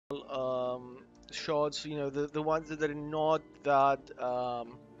shots, you know, the ones that are not that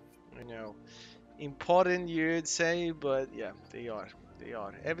you know, important, you'd say, but yeah, they are. They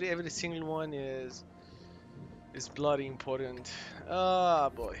are. Every single one is bloody important. Ah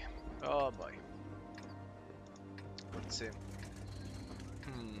boy. Oh boy. Let's see.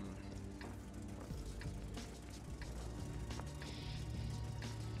 Hmm.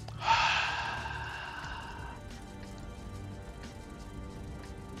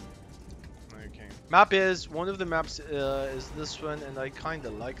 Okay. Map is one of the maps is this one, and I kind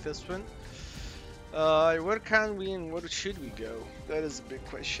of like this one. Where can we and where should we go? That is a big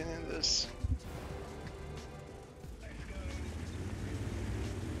question in this.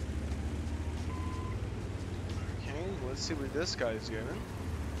 Okay, let's see where this guy is going.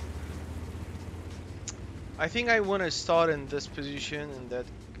 I think I want to start in this position and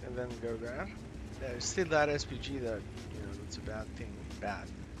then go there. There's still that SPG that, you know, that's a bad thing. Bad.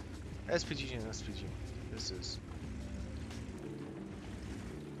 SPG and SPG. This is.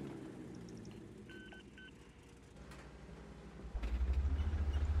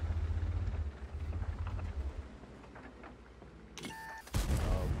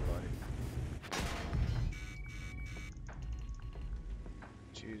 Oh boy.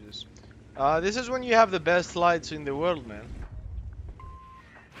 Jesus. This is when you have the best lights in the world, man.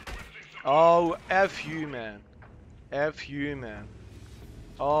 Oh, F you, man. F you, man.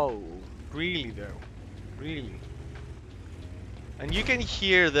 Oh, really though? Really? And you can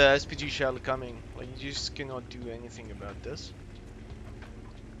hear the SPG shell coming. Like, you just cannot do anything about this.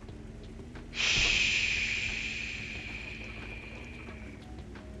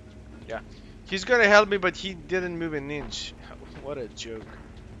 Yeah. He's gonna help me, but he didn't move an inch. What a joke.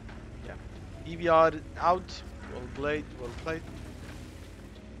 Yeah. EVR out. Well played, well played.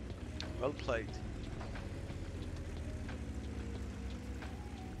 Well played.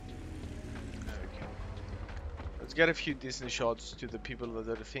 Okay. Let's get a few decent shots to the people that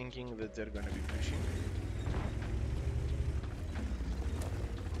are thinking that they're gonna be pushing.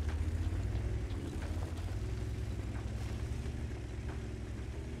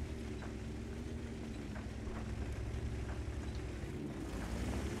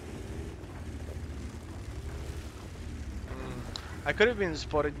 I could have been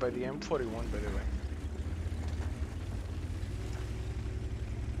spotted by the M41, by the way.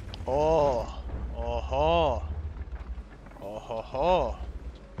 Oh, oh ho, oh ho ho.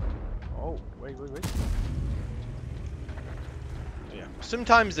 Oh, wait. Yeah,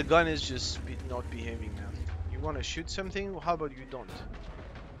 sometimes the gun is just not behaving, man. You want to shoot something? How about you don't?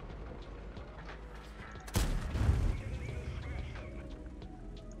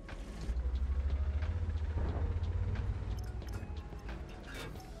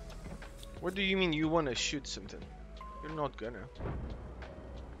 What do you mean you want to shoot something? You're not gonna. There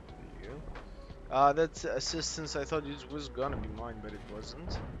you go. That's assistance. I thought it was gonna be mine, but it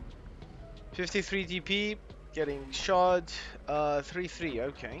wasn't. 53 DP, getting shot. 3-3,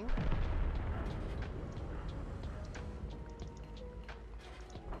 okay.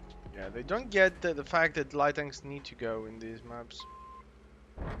 Yeah, they don't get the fact that light tanks need to go in these maps.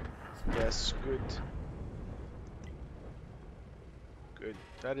 Yes, good. Good.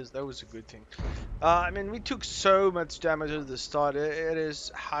 That was a good thing. I mean, we took so much damage at the start. It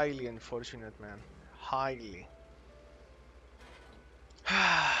is highly unfortunate, man. Highly.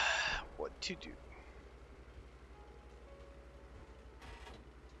 What to do?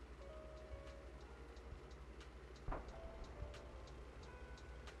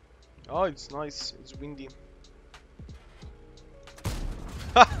 Oh, it's nice. It's windy.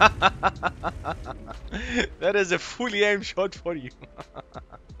 That is a fully aimed shot for you.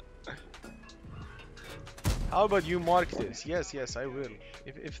 How about you mark this? Yes, I will.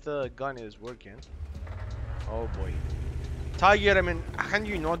 If the gun is working. Oh boy. Tiger, I mean, can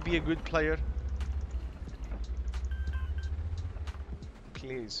you not be a good player?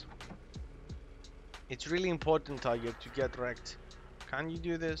 Please. It's really important, Tiger, to get wrecked. Can you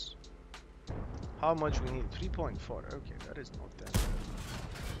do this? How much we need? 3.4. Okay, that is not that bad.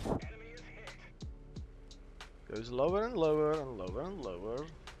 Goes lower and lower and lower and lower.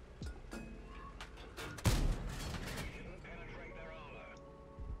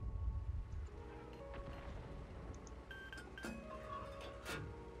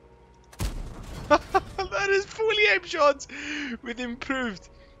 That is fully aim shots with improved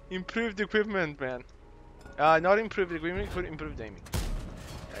equipment, man. Not improved equipment, but improved aiming.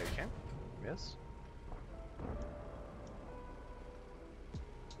 Okay. Yes.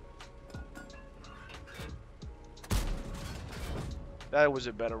 That was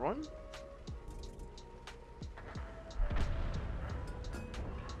a better one.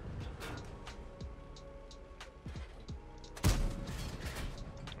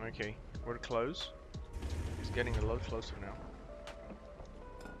 Okay, we're close. He's getting a lot closer now.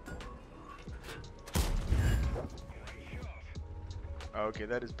 Okay,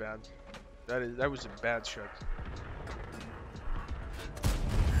 that is bad. That was a bad shot.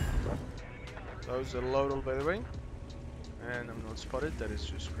 That was a load by the way. And I'm not spotted, that is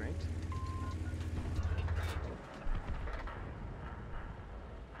just great.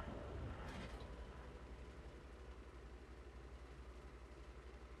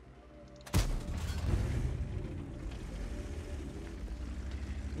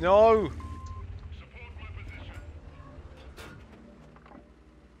 No!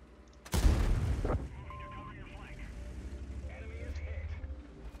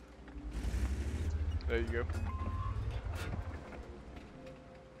 There you go.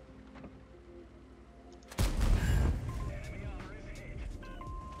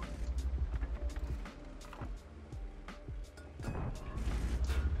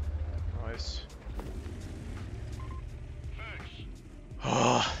 Nice.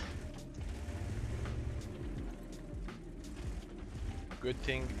 Good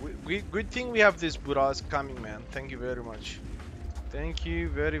thing. Good thing we have this Buras coming, man. Thank you very much. Thank you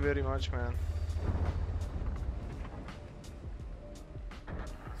very, very much, man.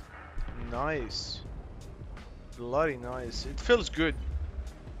 Nice. Bloody nice. It feels good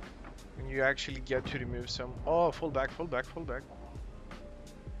when you actually get to remove some. Oh, fall back, fall back, fall back.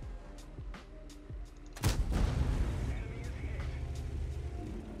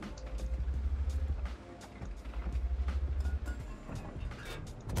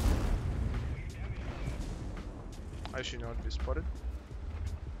 I should not be spotted.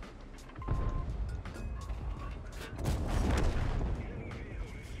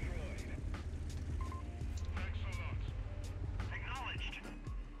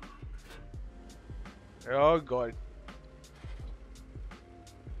 Oh god.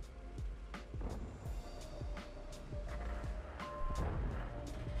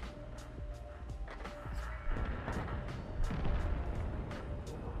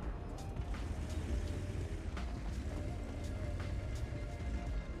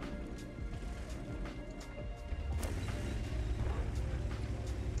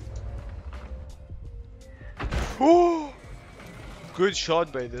 Oh! Good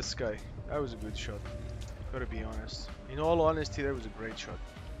shot by this guy. That was a good shot. Gotta be honest. In all honesty, that was a great shot.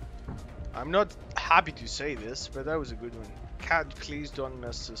 I'm not happy to say this, but that was a good one. Cat, please don't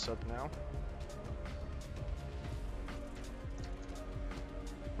mess this up now.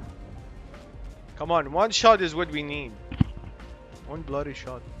 Come on, one shot is what we need. One bloody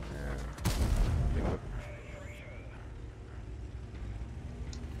shot. Yeah.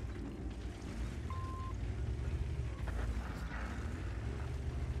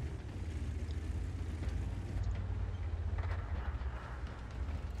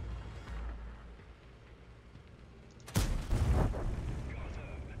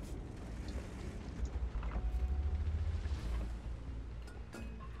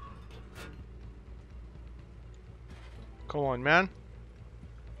 Come on, man.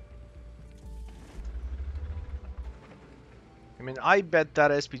 I mean, I bet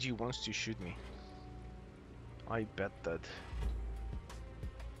that SPG wants to shoot me. I bet that.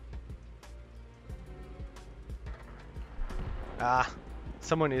 Ah,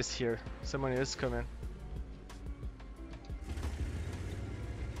 someone is here. Someone is coming.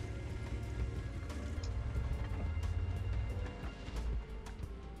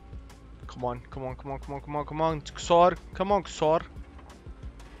 Come on, come on, come on, come on, come on, come on, Xor, come on, Xor.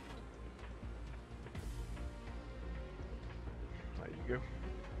 There you go.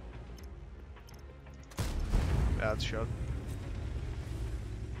 Bad shot.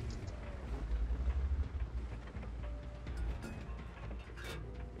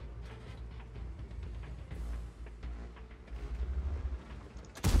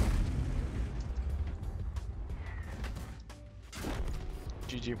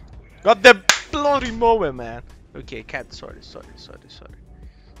 GG. Got the bloody mower, man. Okay, cat. Sorry.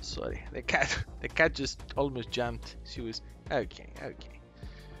 The cat just almost jumped. She was okay.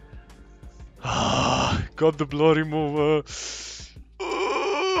 Got the bloody mower.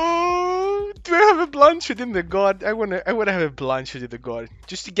 Do I have a blind shot in the god? I wanna have a blind shot in the god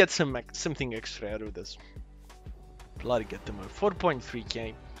just to get something extra out of this. Bloody get the mower.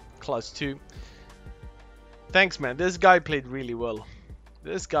 4.3k, class 2. Thanks, man. This guy played really well.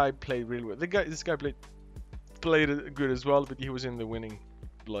 This guy played really well. This guy played good as well, but he was in the winning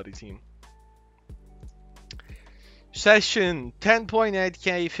bloody team. Session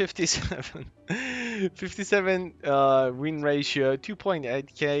 10.8k, 57 win ratio,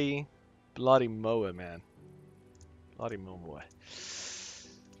 2.8k. Bloody mower, man. Bloody mower.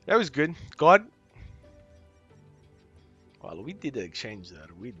 That was good. God. Well, we did exchange there.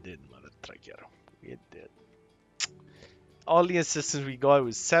 We did, mother trucker. We did. All the assistance we got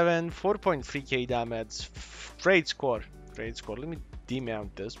was 7, 4.3k damage. Great score. Great score. Let me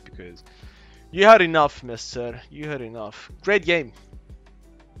demount this because you had enough, mister. You had enough. Great game.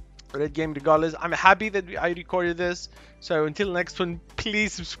 Great game regardless. I'm happy that I recorded this. So until next one,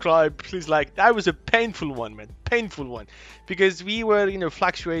 please subscribe. Please like. That was a painful one, man. Painful one. Because we were, you know,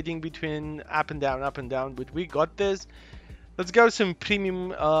 fluctuating between up and down. But we got this. Let's go some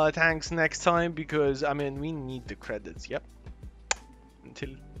premium tanks next time because, I mean, we need the credits. Yep. Until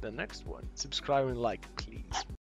the next one, subscribe and like, please.